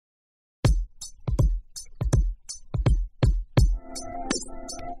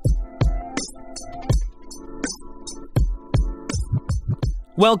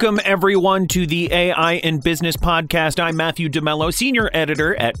Welcome, everyone, to the AI in Business podcast. I'm Matthew DeMello, Senior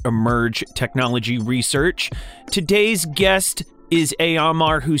Editor at Emerj Technology Research. Today's guest is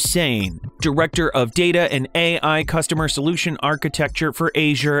Aamar Hussain, Director of Data and AI Customer Solution Architecture for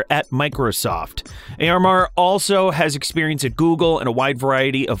Azure at Microsoft. Aamar also has experience at Google and a wide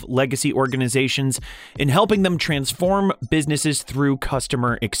variety of legacy organizations in helping them transform businesses through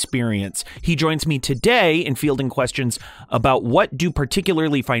customer experience. He joins me today in fielding questions about what do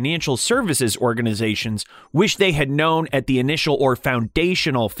particularly financial services organizations wish they had known at the initial or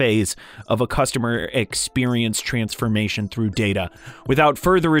foundational phase of a customer experience transformation through data. Without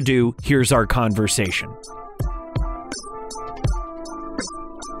further ado, here's our conversation.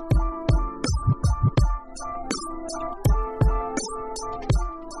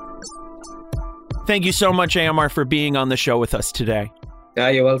 Thank you so much, Aamar, for being on the show with us today. Yeah,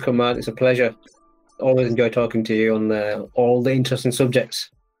 you're welcome, Matt. It's a pleasure. Always enjoy talking to you on all the interesting subjects.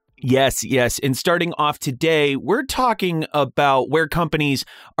 Yes. And starting off today, we're talking about where companies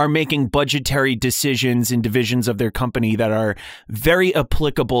are making budgetary decisions in divisions of their company that are very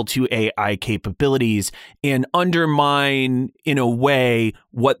applicable to AI capabilities and undermine, in a way,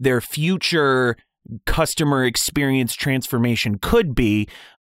 what their future customer experience transformation could be.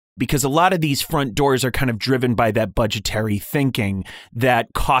 Because a lot of these front doors are kind of driven by that budgetary thinking, that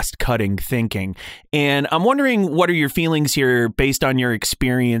cost-cutting thinking. And I'm wondering, what are your feelings here based on your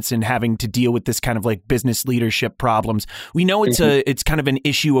experience in having to deal with this kind of like business leadership problems? We know it's kind of an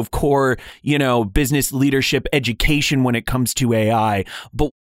issue of core, business leadership education when it comes to AI.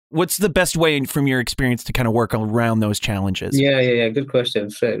 But what's the best way from your experience to kind of work around those challenges? Yeah. Good question.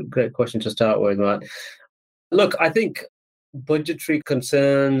 Great question to start with, Matt. Look, I think budgetary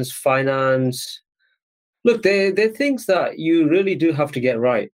concerns, finance. Look, they're things that you really do have to get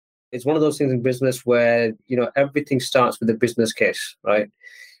right. It's one of those things in business where, everything starts with the business case, right?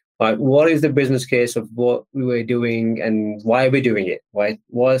 Like, what is the business case of what we were doing and why are we doing it, right?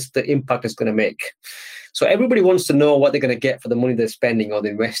 What's the impact it's going to make? So everybody wants to know what they're going to get for the money they're spending or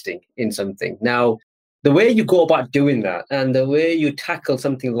they're investing in something. Now, the way you go about doing that and the way you tackle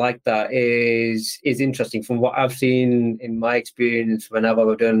something like that is interesting. From what I've seen in my experience, whenever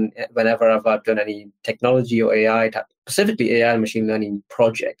I've done any technology or AI, specifically AI and machine learning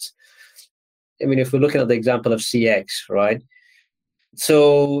projects. I mean, if we're looking at the example of CX, right?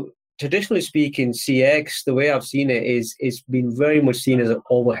 So traditionally speaking, CX, the way I've seen it is been very much seen as an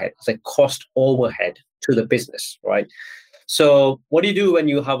overhead, as a cost overhead to the business, right? So what do you do when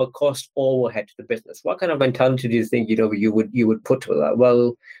you have a cost overhead to the business? What kind of mentality do you think you would put to that?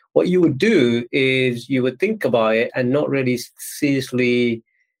 Well, what you would do is you would think about it and not really seriously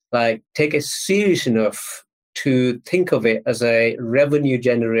take it serious enough to think of it as a revenue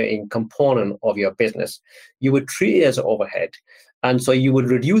generating component of your business. You would treat it as an overhead. And so you would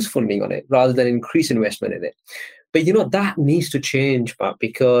reduce funding on it rather than increase investment in it. But that needs to change, Matt,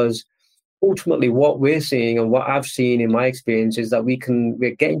 because ultimately, what we're seeing and what I've seen in my experience is that we're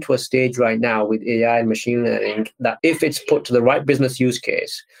getting to a stage right now with AI and machine learning that if it's put to the right business use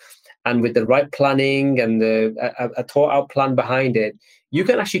case and with the right planning and a thought out plan behind it, you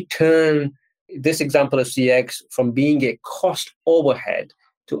can actually turn this example of CX from being a cost overhead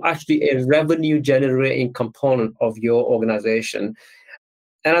to actually a revenue generating component of your organization.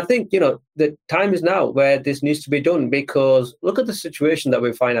 And I think, the time is now where this needs to be done, because look at the situation that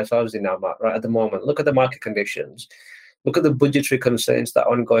we find ourselves in now, Matt, right at the moment. Look at the market conditions. Look at the budgetary concerns that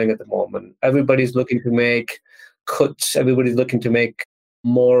are ongoing at the moment. Everybody's looking to make cuts. Everybody's looking to make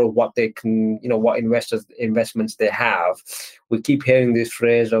more of what they can, what investments they have. We keep hearing this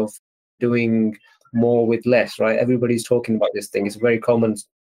phrase of doing more with less, right? Everybody's talking about this thing. It's a very common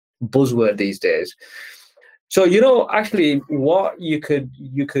buzzword these days. So, actually what you could,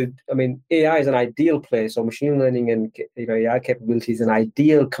 AI is an ideal place, or machine learning and AI capability is an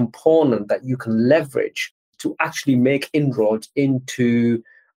ideal component that you can leverage to actually make inroads into,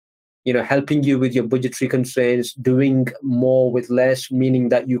 helping you with your budgetary constraints, doing more with less, meaning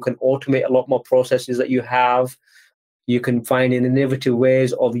that you can automate a lot more processes that you have. You can find innovative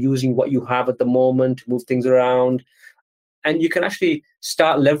ways of using what you have at the moment to move things around. And you can actually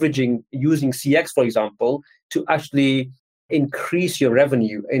start leveraging using CX, for example, to actually increase your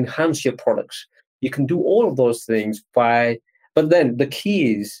revenue, enhance your products. You can do all of those things but then the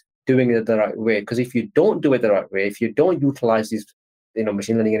key is doing it the right way. Because if you don't do it the right way, if you don't utilize these,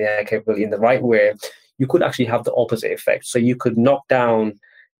 machine learning and AI capability in the right way, you could actually have the opposite effect. So you could knock down,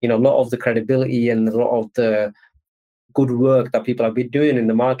 a lot of the credibility and a lot of the good work that people have been doing in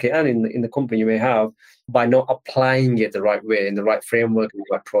the market and in the company you may have by not applying it the right way, in the right framework, in the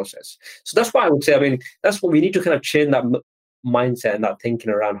right process. So that's why I would say, that's what we need to kind of change mindset and that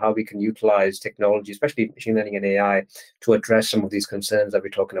thinking around how we can utilize technology, especially machine learning and AI, to address some of these concerns that we're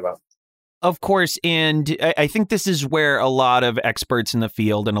talking about. Of course, and I think this is where a lot of experts in the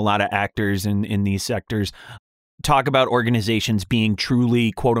field and a lot of actors in these sectors talk about organizations being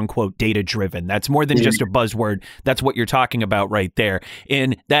truly, quote unquote, data driven. That's more than just a buzzword. That's what you're talking about right there.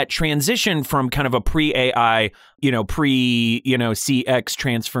 And that transition from kind of a pre-AI, CX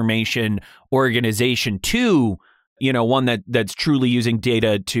transformation organization to, one that's truly using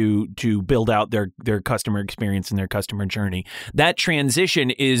data to build out their customer experience and their customer journey. That transition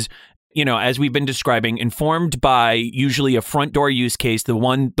is, as we've been describing, informed by usually a front door use case. The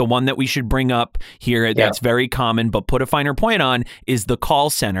one that we should bring up here that's very common, but put a finer point on, is the call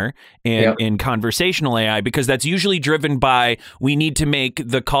center and conversational AI, because that's usually driven by, we need to make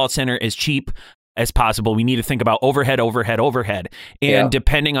the call center as cheap as possible. We need to think about overhead. And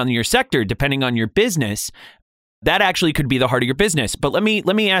depending on your sector, depending on your business, that actually could be the heart of your business. But let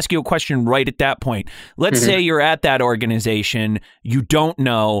me ask you a question right at that point. Let's say you're at that organization, you don't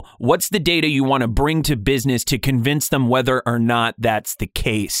know, what's the data you want to bring to business to convince them whether or not that's the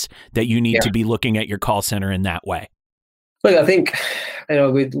case, that you need to be looking at your call center in that way? Look, I think,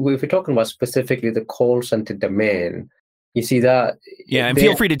 if we're talking about specifically the call center domain, you see that. Yeah, and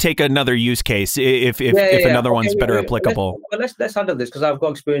feel free to take another use case if another one's better applicable. Let's handle this, because I've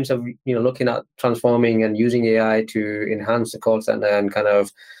got experience of looking at transforming and using AI to enhance the call center and kind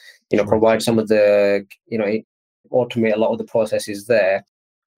of provide some of the automate a lot of the processes there.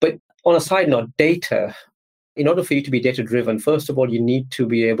 But on a side note, data. In order for you to be data driven, first of all, you need to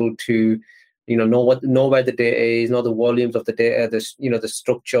be able to know where the data is, know the volumes of the data, the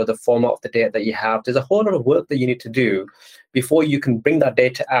structure, the format of the data that you have. There's a whole lot of work that you need to do before you can bring that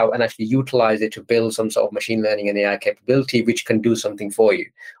data out and actually utilize it to build some sort of machine learning and AI capability, which can do something for you,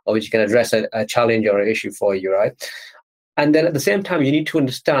 or which can address a challenge or an issue for you, right? And then at the same time, you need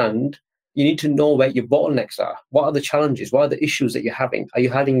to know where your bottlenecks are. What are the challenges? What are the issues that you're having? Are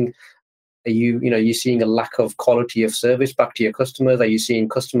you seeing a lack of quality of service back to your customers? Are you seeing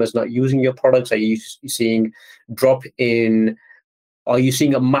customers not using your products? Are you seeing drop in? Are you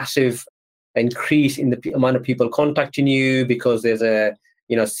seeing a massive increase in the amount of people contacting you because there's a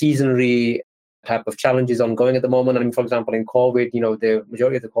seasonary type of challenges ongoing at the moment? I mean, for example, in COVID, the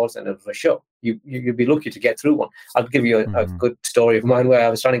majority of the call centers were shut. You'd be lucky to get through one. I'll give you a good story of mine where I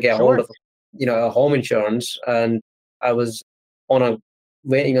was trying to get a hold of a home insurance, and I was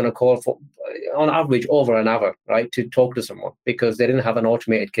waiting on a call for, on average, over an hour, right, to talk to someone, because they didn't have an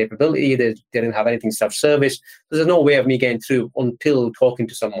automated capability. They didn't have anything self-service. There's no way of me getting through until talking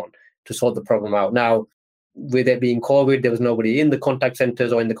to someone to sort the problem out. Now, with it being COVID, there was nobody in the contact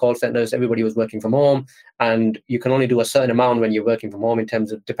centers or in the call centers. Everybody was working from home, and you can only do a certain amount when you're working from home in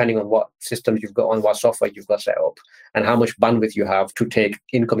terms of depending on what systems you've got on, what software you've got set up, and how much bandwidth you have to take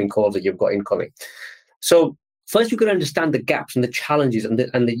incoming calls that you've got incoming. So first, you've got to understand the gaps and the challenges and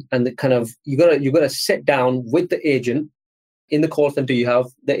the kind of you got to sit down with the agent in the call center. You have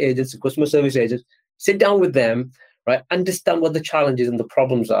the agents, the customer service agents. Sit down with them, right? Understand what the challenges and the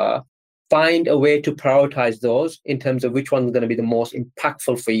problems are. Find a way to prioritize those in terms of which one is going to be the most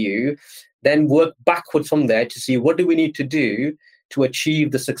impactful for you. Then work backwards from there to see what do we need to do to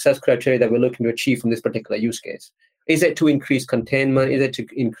achieve the success criteria that we're looking to achieve from this particular use case. Is it to increase containment? Is it to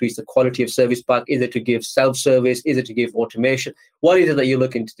increase the quality of service back? Is it to give self-service? Is it to give automation? What is it that you're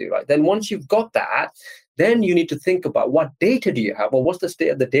looking to do, right? Then once you've got that, then you need to think about what data do you have, or what's the state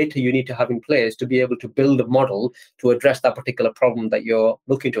of the data you need to have in place to be able to build a model to address that particular problem that you're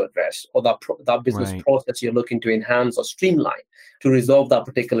looking to address, or that business process you're looking to enhance or streamline to resolve that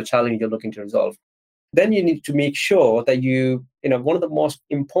particular challenge you're looking to resolve. Then you need to make sure that one of the most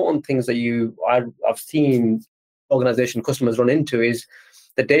important things that I've seen organization customers run into is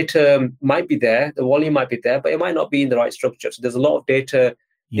the data might be there, the volume might be there, but it might not be in the right structure. So there's a lot of data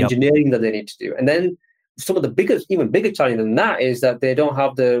engineering that they need to do. And then some of the even bigger challenge than that is that they don't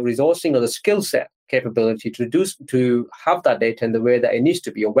have the resourcing or the skill set capability to have that data in the way that it needs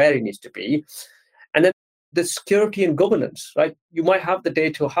to be or where it needs to be. And then the security and governance, right? You might have the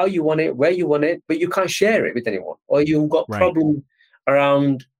data, how you want it, where you want it, but you can't share it with anyone, or you've got problems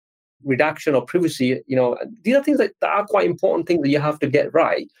around redaction or privacy. These are things that are quite important things that you have to get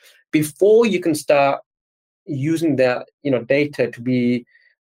right before you can start using that data to be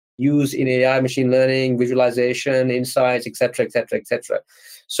used in AI, machine learning, visualization, insights, etc.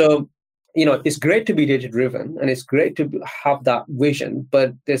 So it's great to be data driven and it's great to have that vision,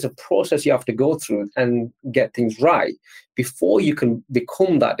 but there's a process you have to go through and get things right before you can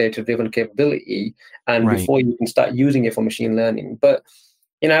become that data driven capability and before you can start using it for machine learning. But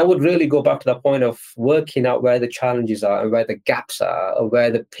I would really go back to that point of working out where the challenges are and where the gaps are or where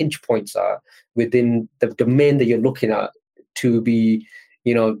the pinch points are within the domain that you're looking at to be,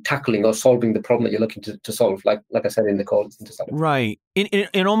 tackling or solving the problem that you're looking to solve. Like I said in the call. Right.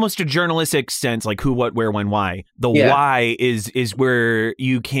 In almost a journalistic sense, like who, what, where, when, why. The Yeah. why is where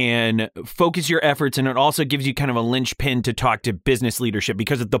you can focus your efforts, and it also gives you kind of a linchpin to talk to business leadership,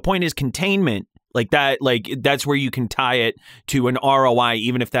 because the point is containment. That's where you can tie it to an ROI,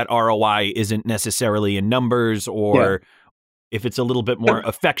 even if that ROI isn't necessarily in numbers, or if it's a little bit more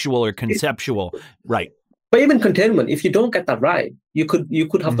effectual or conceptual. Right. But even containment, if you don't get that right, you could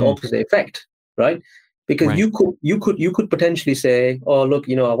have the opposite effect, right? Because you could potentially say, oh, look,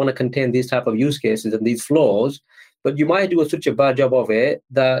 I want to contain these type of use cases and these flows, but you might do such a bad job of it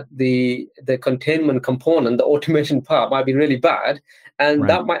that the containment component, the automation part, might be really bad, and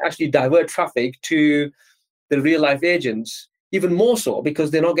that might actually divert traffic to the real life agents even more so, because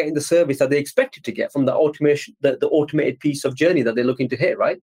they're not getting the service that they expected to get from the automation, the automated piece of journey that they're looking to hit,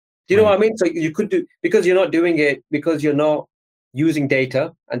 right? Do you know what I mean? So you could do, because you're not doing it, because you're not using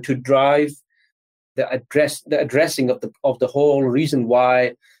data and to drive the addressing of the whole reason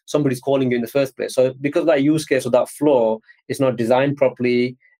why somebody's calling you in the first place. So because that use case or that flow is not designed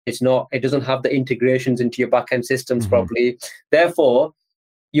properly, it doesn't have the integrations into your backend systems properly. Therefore,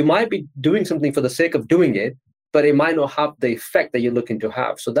 you might be doing something for the sake of doing it, but it might not have the effect that you're looking to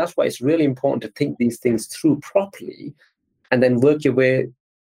have. So that's why it's really important to think these things through properly and then work your way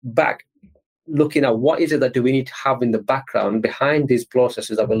back, looking at what is it that do we need to have in the background behind these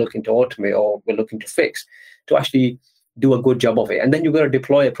processes that we're looking to automate or we're looking to fix to actually do a good job of it. And then you've got to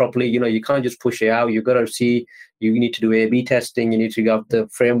deploy it properly. You can't just push it out. You've got to see, you need to do A/B testing. You need to have the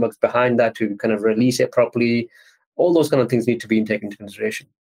frameworks behind that to kind of release it properly. All those kind of things need to be taken into consideration.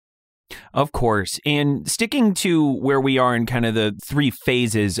 Of course. And sticking to where we are in kind of the 3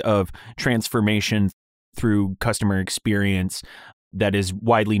 phases of transformation through customer experience that is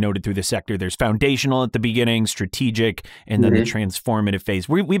widely noted through the sector. There's foundational at the beginning, strategic, and then the transformative phase.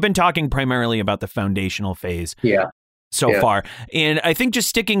 We've been talking primarily about the foundational phase. So far. And I think just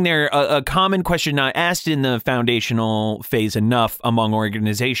sticking there, a common question not asked in the foundational phase enough among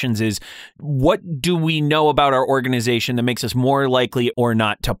organizations is, what do we know about our organization that makes us more likely or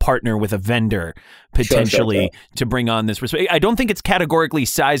not to partner with a vendor potentially to bring on this? I don't think it's categorically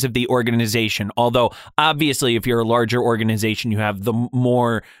size of the organization, although obviously if you're a larger organization, you have the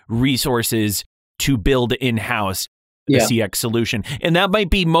more resources to build in-house a CX solution. And that might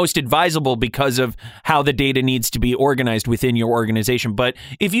be most advisable because of how the data needs to be organized within your organization. But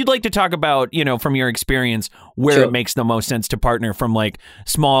if you'd like to talk about, from your experience, where it makes the most sense to partner from like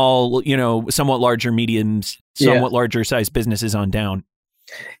small, somewhat larger, mediums, somewhat larger size businesses on down.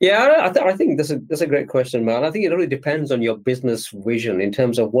 Yeah, I think that's a great question, man. I think it really depends on your business vision in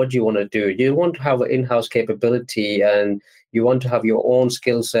terms of what you want to do. You want to have an in-house capability and you want to have your own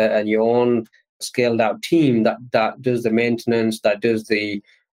skill set and your own scaled out team that does the maintenance, that does the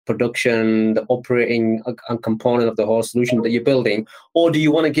production, the operating component of the whole solution that you're building? Or do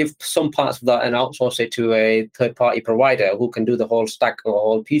you want to give some parts of that and outsource it to a third-party provider who can do the whole stack or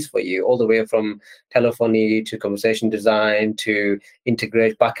whole piece for you, all the way from telephony to conversation design to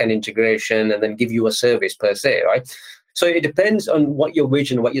integrate back-end integration and then give you a service per se, right? So it depends on what your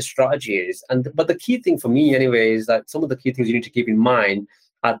vision, what your strategy is. But the key thing for me anyway is that some of the key things you need to keep in mind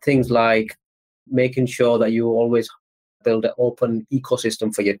are things like making sure that you always build an open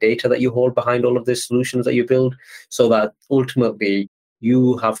ecosystem for your data that you hold behind all of these solutions that you build, so that ultimately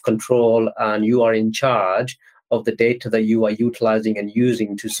you have control and you are in charge of the data that you are utilizing and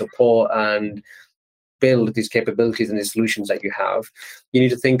using to support and build these capabilities and these solutions that you have. You need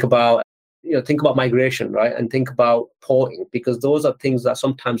to think about migration, right? And think about porting, because those are things that are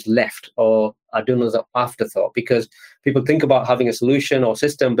sometimes left or are done as an afterthought, because people think about having a solution or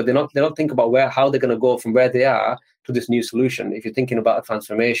system, but they don't think about how they're going to go from where they are to this new solution if you're thinking about a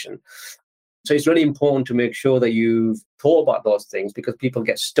transformation. So it's really important to make sure that you've thought about those things, because people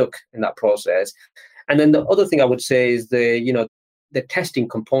get stuck in that process. And then the other thing I would say is the testing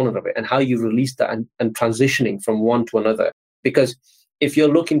component of it and how you release that and transitioning from one to another. Because if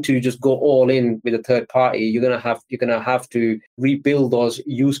you're looking to just go all in with a third party, you're gonna have to rebuild those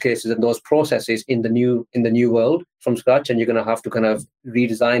use cases and those processes in the new world from scratch, and you're gonna have to kind of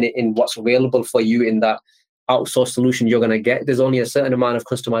redesign it in what's available for you in that outsourced solution you're gonna get. There's only a certain amount of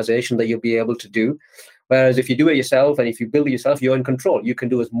customization that you'll be able to do. Whereas if you do it yourself and if you build it yourself, you're in control. You can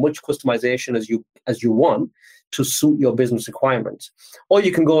do as much customization as you want to suit your business requirements. Or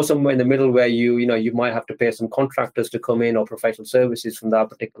you can go somewhere in the middle where you might have to pay some contractors to come in or professional services from that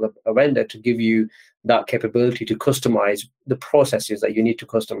particular vendor to give you that capability to customize the processes that you need to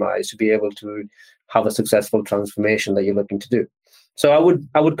customize to be able to have a successful transformation that you're looking to do. So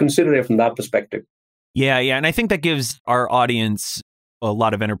I would consider it from that perspective. Yeah. And I think that gives our audience, a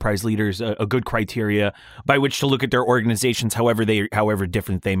lot of enterprise leaders, a good criteria by which to look at their organizations, however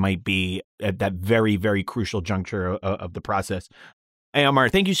different they might be at that very, very crucial juncture of the process. Hey,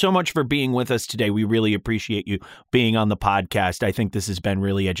 Aamar, thank you so much for being with us today. We really appreciate you being on the podcast. I think this has been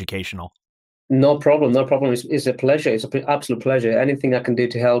really educational. No problem. It's a pleasure. It's an absolute pleasure. Anything I can do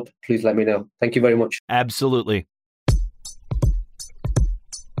to help, please let me know. Thank you very much. Absolutely.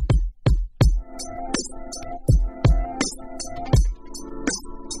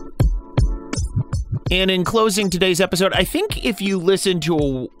 And in closing today's episode, I think if you listen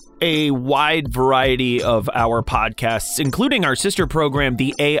to a wide variety of our podcasts, including our sister program,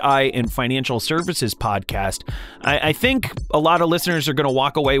 the AI and Financial Services podcast, I think a lot of listeners are going to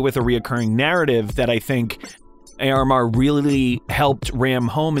walk away with a reoccurring narrative that I think Aamar really helped ram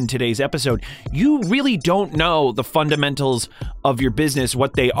home in today's episode. You really don't know the fundamentals of your business,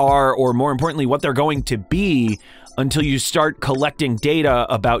 what they are, or more importantly, what they're going to be until you start collecting data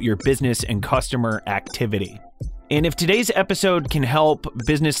about your business and customer activity. And if today's episode can help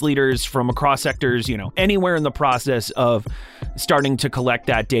business leaders from across sectors, anywhere in the process of starting to collect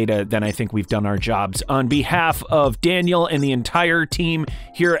that data, then I think we've done our jobs. On behalf of Daniel and the entire team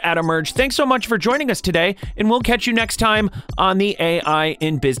here at Emerj, thanks so much for joining us today, and we'll catch you next time on the AI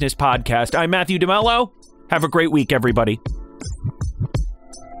in Business podcast. I'm Matthew DeMello. Have a great week, everybody.